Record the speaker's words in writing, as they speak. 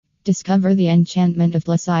Discover the enchantment of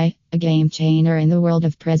Plusai, a game changer in the world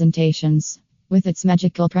of presentations. With its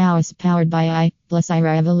magical prowess powered by AI, Plusai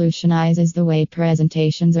revolutionizes the way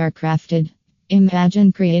presentations are crafted.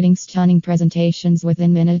 Imagine creating stunning presentations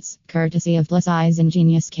within minutes, courtesy of Plusai's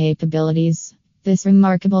ingenious capabilities. This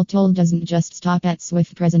remarkable tool doesn't just stop at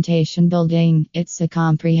swift presentation building, it's a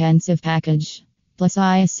comprehensive package.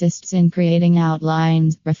 Plusai assists in creating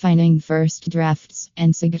outlines, refining first drafts,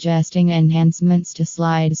 and suggesting enhancements to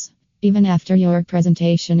slides. Even after your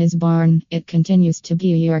presentation is born, it continues to be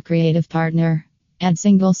your creative partner. Add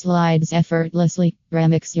single slides effortlessly,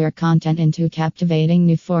 remix your content into captivating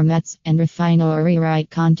new formats, and refine or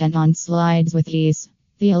rewrite content on slides with ease.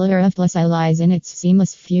 The allure of Plusai lies in its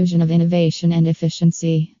seamless fusion of innovation and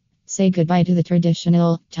efficiency. Say goodbye to the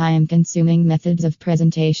traditional, time-consuming methods of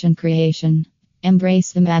presentation creation.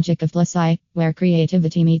 Embrace the magic of Plusai, where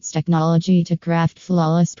creativity meets technology to craft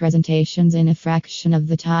flawless presentations in a fraction of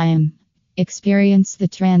the time. Experience the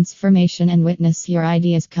transformation and witness your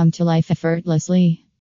ideas come to life effortlessly.